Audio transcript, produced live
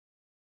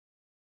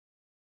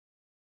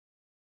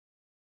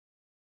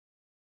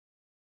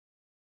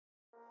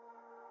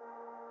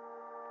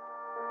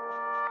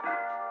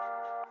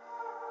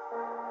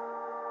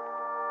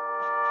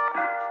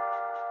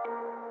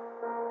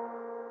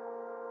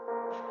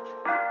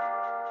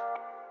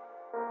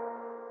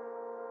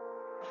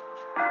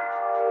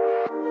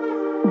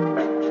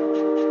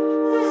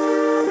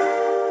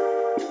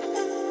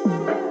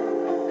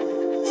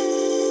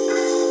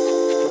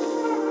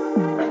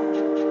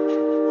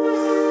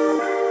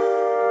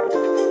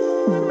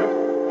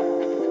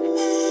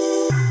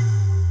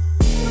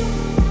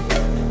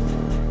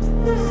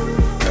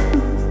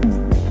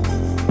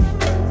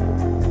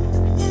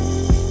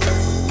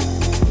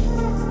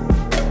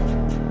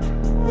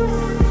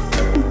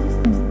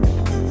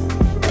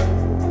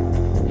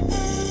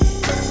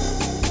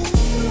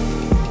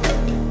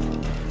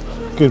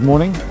Good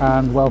morning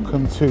and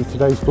welcome to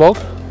today's vlog.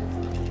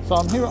 So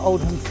I'm here at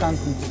Old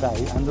Hunstanton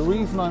today, and the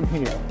reason I'm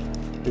here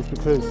is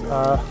because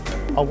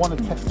I want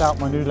to test out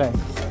my new lens,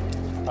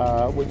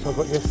 which I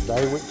got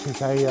yesterday, which is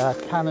a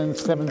Canon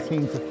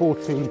 17 to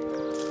 14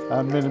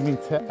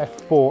 millimeter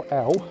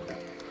f4L.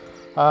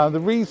 The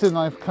reason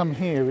I've come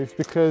here is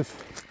because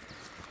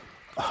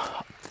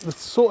the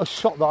sort of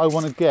shot that I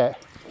want to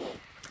get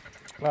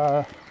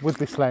with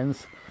this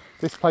lens,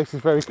 this place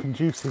is very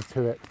conducive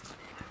to it.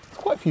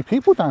 Quite a few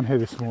people down here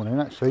this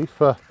morning actually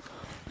for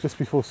just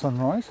before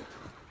sunrise.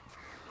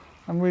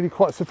 I'm really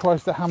quite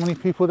surprised at how many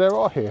people there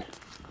are here.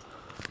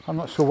 I'm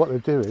not sure what they're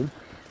doing.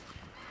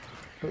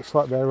 Looks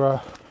like they're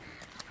I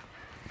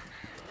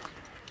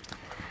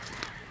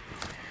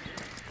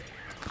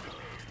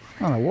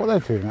don't know what they're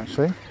doing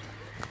actually.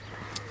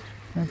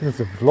 Maybe there's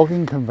a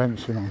vlogging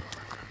convention on.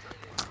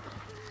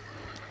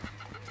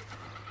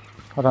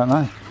 I don't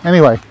know.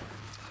 Anyway,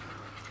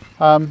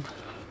 what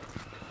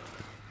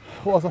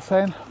was I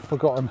saying?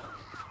 Forgotten.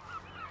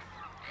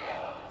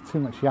 Too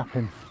much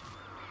yapping.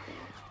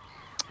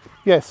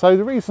 Yeah, so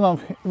the reason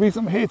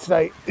I'm here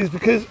today is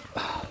because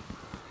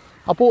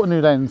I bought a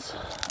new lens,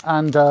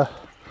 and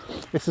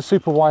it's a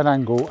super wide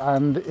angle,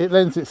 and it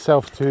lends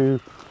itself to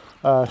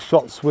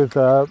shots with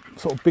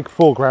sort of big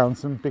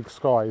foregrounds and big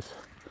skies.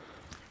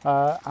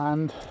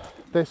 And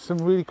there's some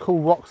really cool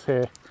rocks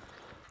here,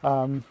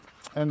 and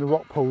the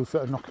rock pools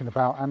that are knocking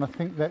about, and I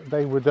think that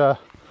they would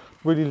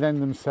really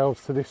lend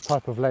themselves to this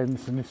type of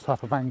lens and this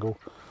type of angle.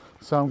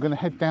 So I'm going to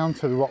head down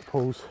to the rock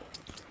pools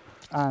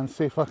and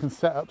see if I can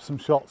set up some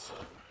shots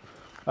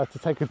to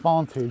take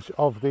advantage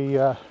of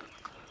the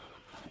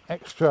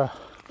extra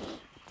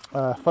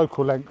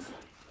focal length.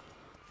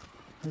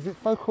 Is it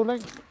focal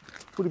length?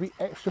 Would it be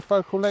extra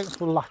focal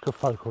length or lack of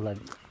focal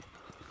length?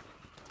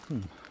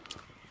 Well,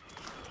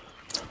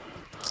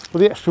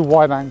 the extra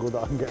wide angle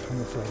that I can get from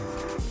this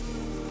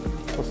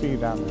lens. I'll see you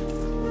down there.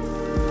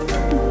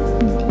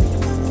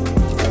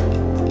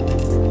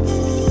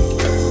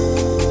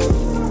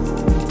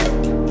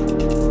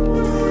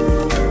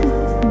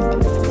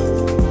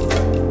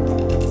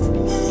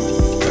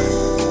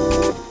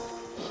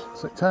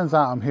 So it turns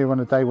out I'm here on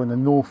a day when the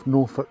North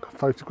Norfolk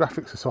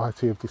Photographic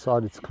Society have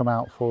decided to come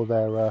out for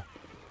their, I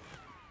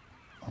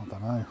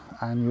don't know,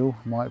 annual,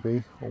 might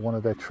be, or one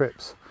of their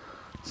trips.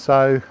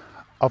 So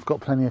I've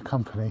got plenty of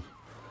company,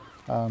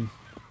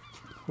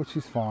 which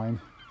is fine.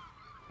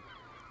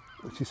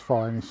 It's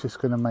just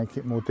going to make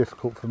it more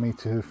difficult for me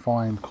to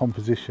find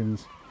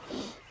compositions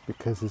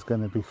because there's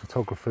going to be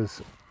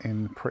photographers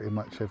in pretty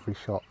much every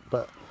shot.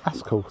 But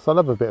that's cool because I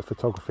love a bit of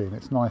photography, and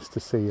it's nice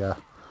to see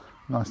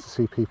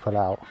people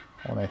out.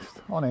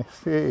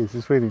 Honest, it is.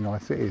 It's really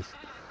nice. It is.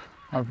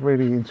 I'm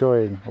really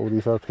enjoying all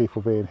these other people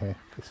being here.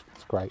 It's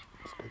great.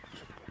 It's good.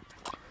 It's really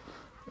good.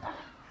 Yeah.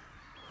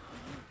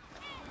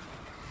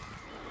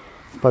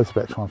 I suppose I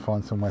better try and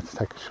find somewhere to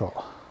take a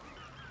shot.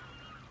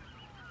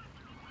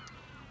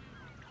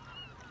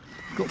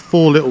 Got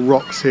four little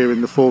rocks here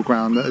in the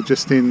foreground that are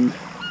just in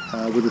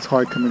with the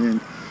tide coming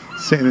in,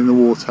 sitting in the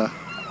water,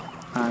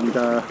 and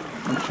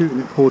I'm shooting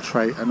it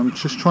portrait, and I'm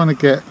just trying to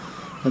get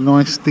a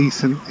nice,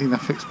 decent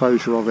enough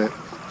exposure of it.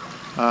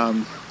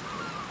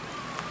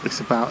 It's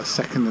about a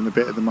second and a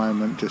bit at the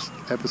moment, just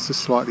ever so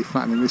slightly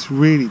flattening. It's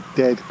really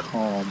dead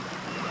calm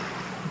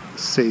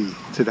sea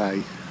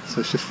today,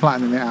 so it's just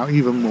flattening it out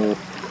even more,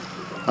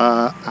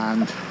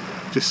 and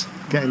just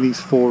getting these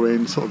four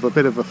in, sort of a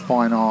bit of a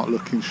fine art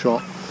looking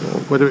shot.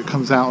 Whether it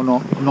comes out or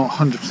not, I'm not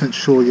 100%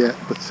 sure yet,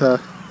 but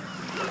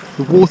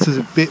the water's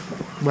a bit,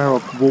 where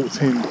I've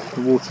walked in,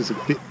 the water's a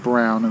bit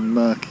brown and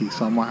murky,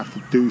 so I might have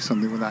to do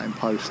something with that in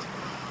post.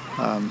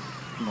 I'm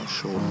not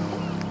sure.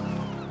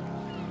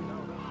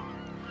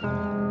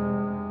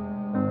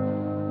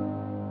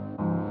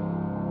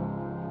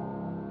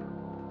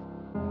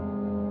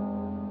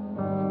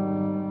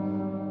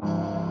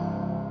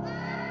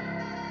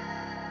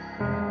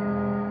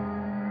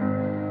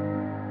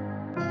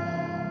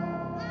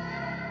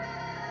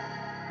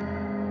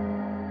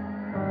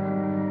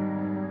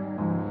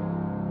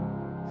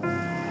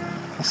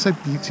 It's so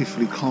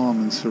beautifully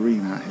calm and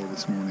serene out here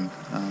this morning.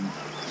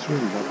 It's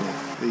really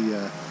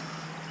lovely.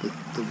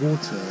 The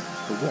water,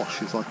 the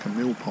wash is like a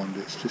mill pond.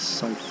 It's just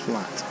so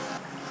flat.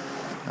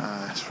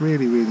 It's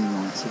really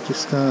nice. I've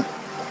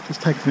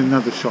just taken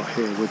another shot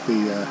here with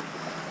the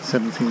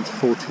 17 to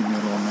 14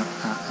 mil on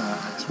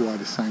at its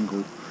widest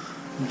angle.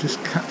 I'm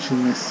just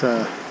catching this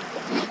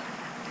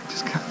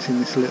just catching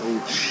this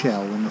little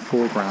shell in the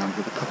foreground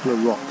with a couple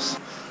of rocks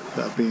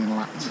that are being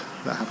lapped,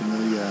 that are having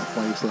the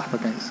waves lap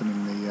against them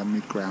in the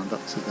mid-ground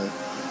up to the...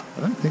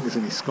 I don't think there's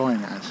any sky in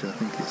it actually, I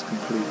think it's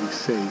completely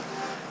sea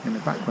in the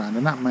background,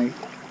 and that might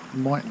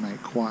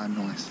make quite a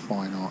nice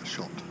fine art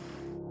shot.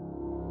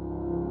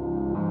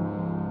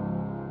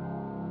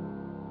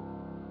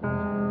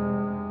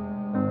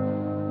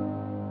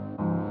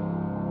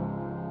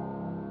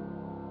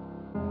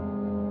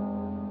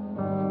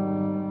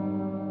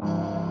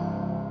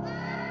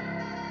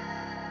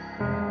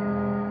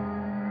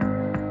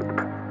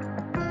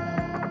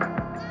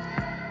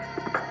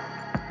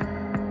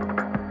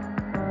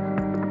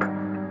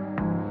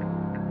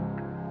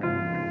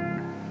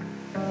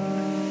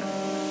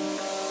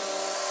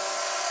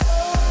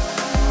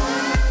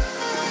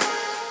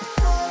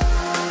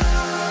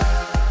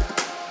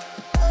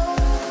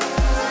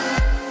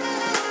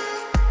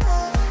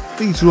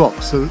 These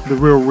rocks are the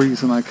real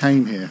reason I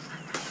came here,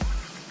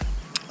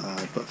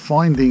 but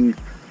finding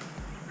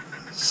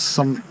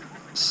some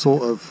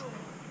sort of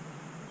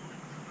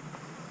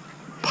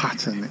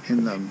pattern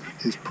in them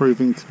is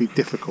proving to be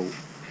difficult.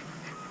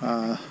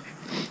 I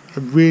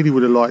really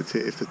would have liked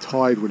it if the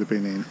tide would have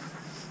been in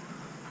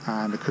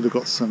and I could have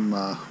got some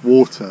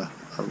water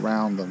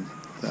around them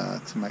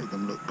to make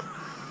them look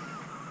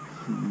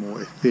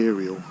more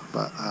ethereal,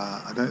 but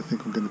I don't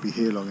think I'm going to be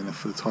here long enough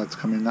for the tide to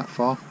come in that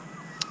far.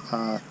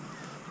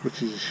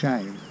 Which is a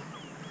shame.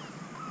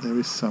 There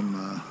is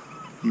some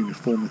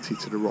uniformity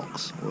to the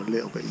rocks, or a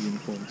little bit of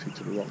uniformity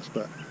to the rocks,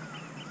 but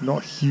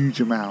not a huge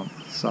amount.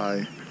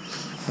 So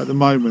at the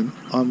moment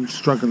I'm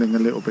struggling a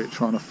little bit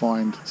trying to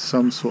find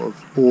some sort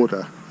of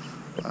order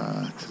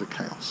to the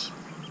chaos.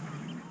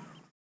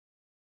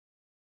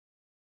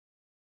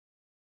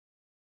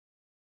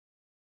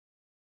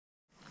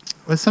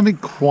 There's something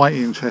quite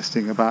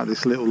interesting about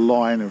this little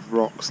line of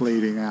rocks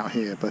leading out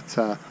here, but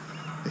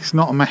it's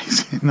not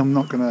amazing.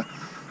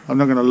 I'm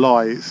not gonna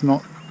lie, it's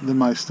not the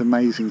most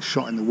amazing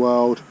shot in the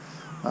world.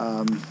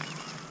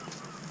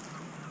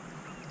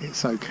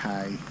 It's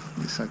okay.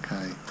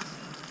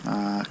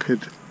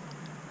 Could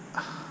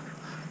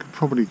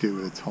probably do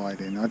with a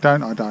tide in. I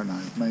don't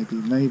know.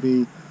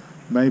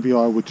 Maybe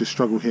I would just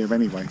struggle here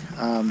anyway.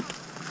 I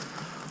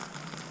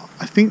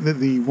think that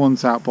the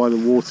ones out by the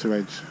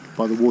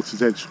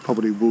water's edge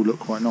probably will look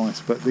quite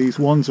nice, but these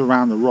ones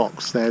around the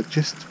rocks, they're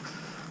just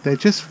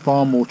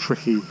far more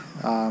tricky.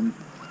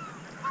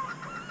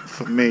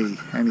 For me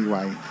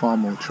anyway, far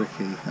more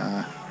tricky.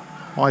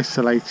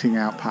 Isolating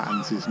out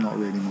patterns is not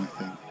really my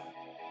thing.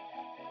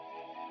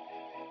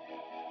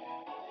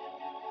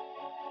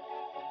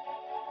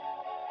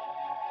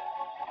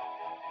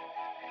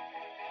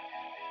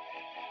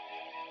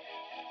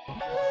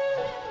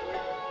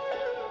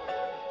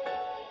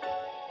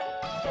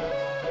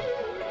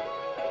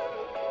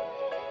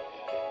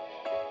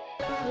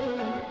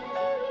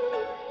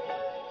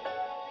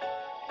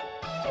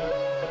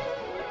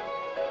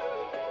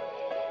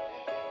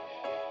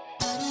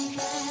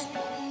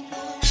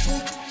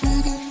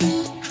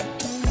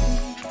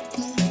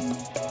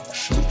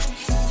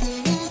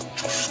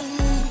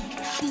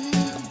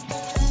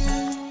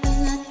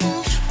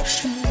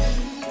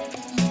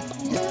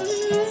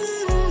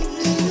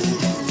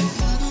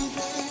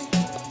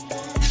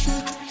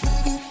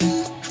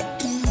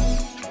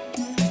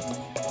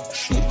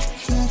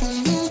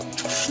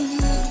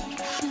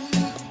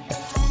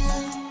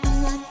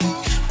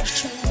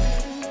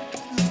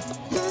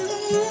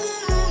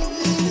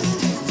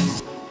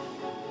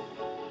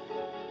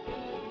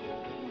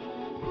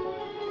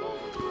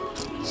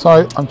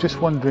 So I'm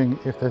just wondering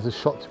if there's a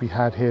shot to be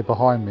had here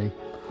behind me.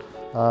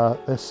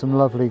 There's some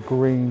lovely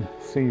green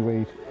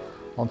seaweed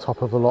on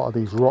top of a lot of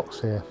these rocks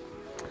here.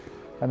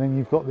 And then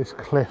you've got this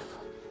cliff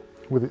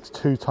with its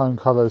two-tone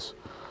colours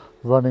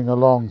running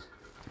along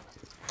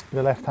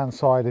the left-hand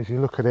side as you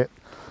look at it,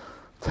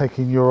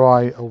 taking your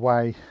eye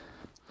away.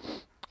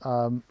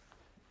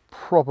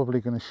 Probably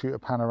going to shoot a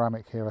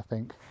panoramic here, I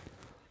think.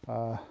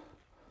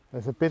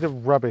 There's a bit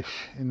of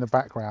rubbish in the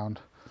background.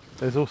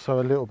 There's also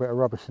a little bit of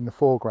rubbish in the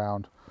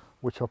foreground,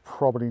 which I'll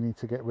probably need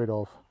to get rid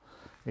of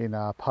in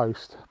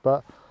post,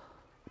 but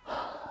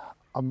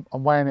I'm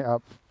weighing it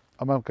up.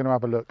 I'm going to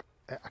have a look.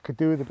 I could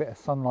do with a bit of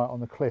sunlight on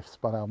the cliffs,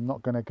 but I'm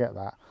not going to get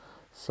that.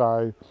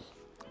 So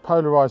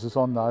polarizer's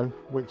on though,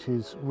 which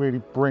is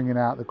really bringing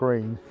out the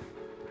green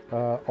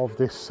of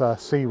this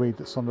seaweed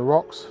that's on the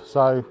rocks.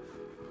 So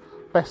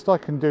best I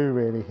can do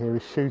really here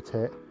is shoot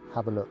it,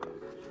 have a look.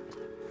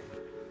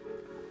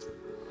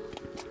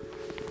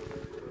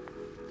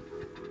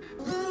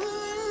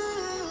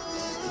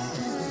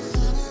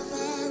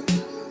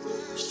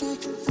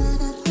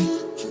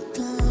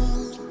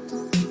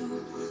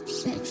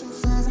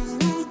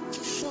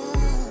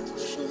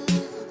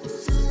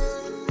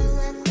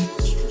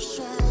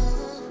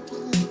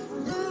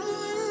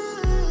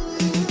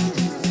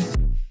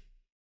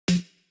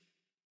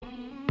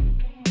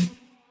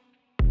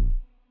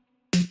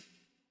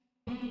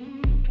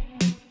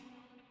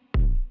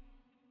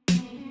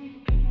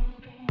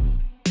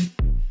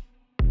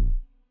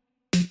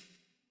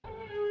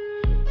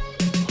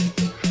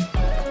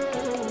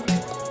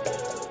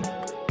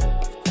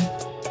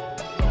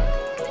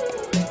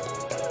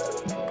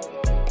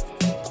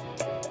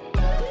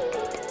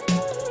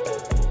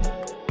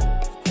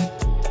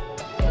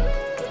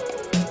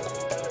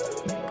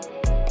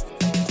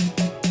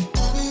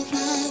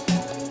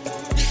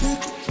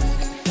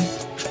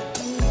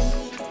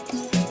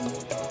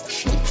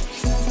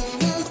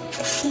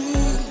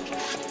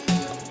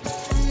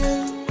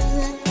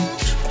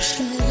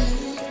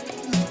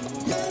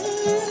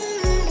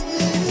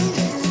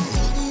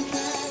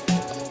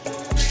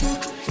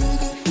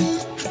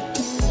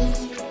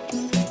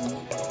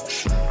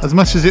 as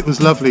much as it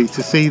was lovely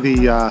to see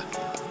the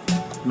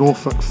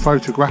Norfolk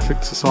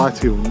Photographic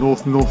Society, or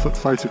North Norfolk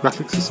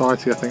Photographic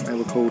Society I think they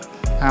were called,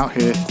 out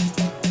here,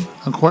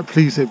 I'm quite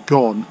pleased they've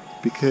gone,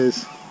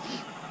 because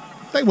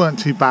they weren't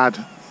too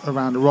bad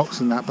around the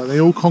rocks and that, but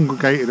they all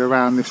congregated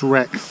around this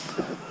wreck,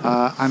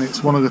 and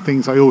it's one of the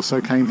things I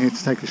also came here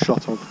to take a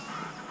shot of.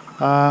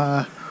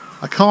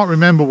 I can't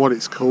remember what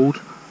it's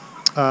called.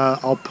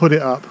 I'll put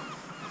it up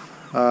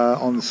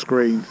on the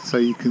screen so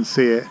you can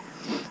see it.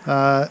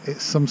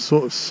 It's some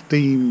sort of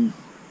steam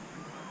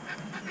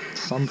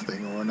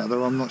something or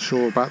another. I'm not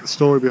sure about the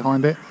story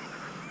behind it,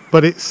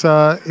 but it's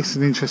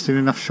an interesting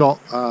enough shot.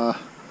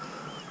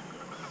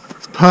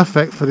 It's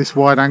perfect for this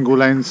wide angle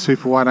lens,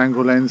 super wide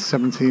angle lens,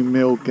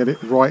 17mm, get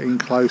it right in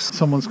close.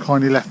 Someone's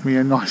kindly left me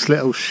a nice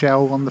little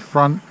shell on the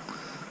front,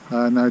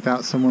 no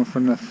doubt someone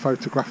from the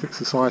Photographic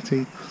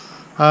Society.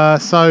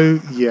 So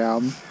yeah,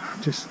 I'm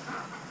just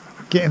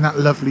getting that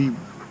lovely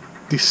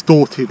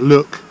distorted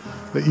look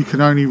that you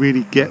can only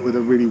really get with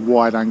a really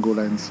wide angle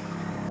lens.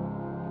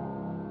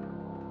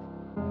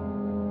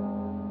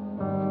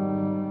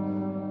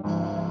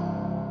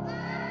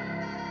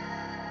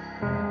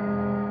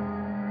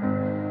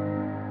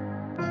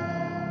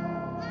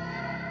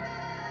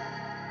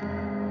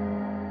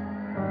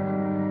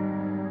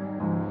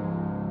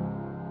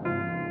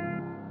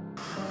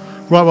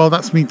 Right, well,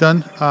 that's me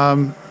done.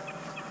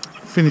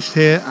 Finished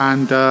here,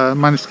 and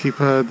managed to keep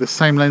the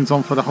same lens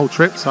on for the whole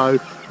trip, so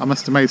I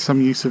must have made some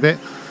use of it.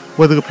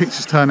 Whether the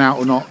pictures turn out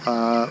or not,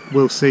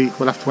 we'll see.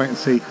 We'll have to wait and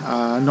see.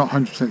 Not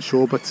 100%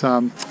 sure, but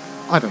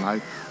I don't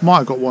know. Might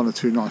have got one or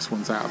two nice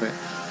ones out of it.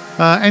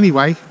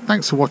 Anyway,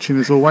 thanks for watching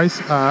as always.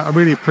 I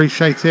really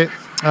appreciate it.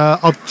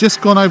 I've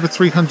just gone over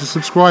 300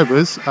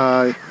 subscribers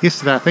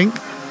yesterday, I think.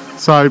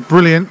 So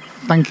brilliant.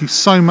 Thank you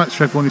so much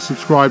for everyone who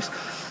subscribes.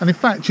 And in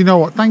fact, you know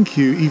what? Thank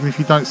you, even if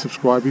you don't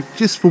subscribe,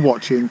 just for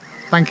watching.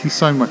 Thank you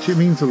so much. It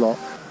means a lot.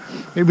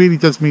 It really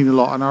does mean a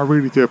lot, and I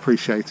really do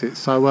appreciate it.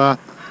 So,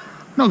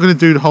 not going to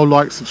do the whole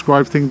like,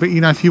 subscribe thing, but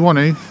you know, if you want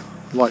to,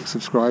 like,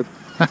 subscribe.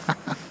 But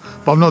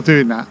I'm not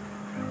doing that,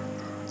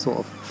 sort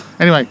of.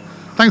 Anyway,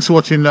 thanks for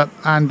watching,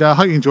 and I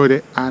hope you enjoyed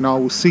it, and I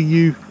will see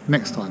you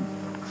next time.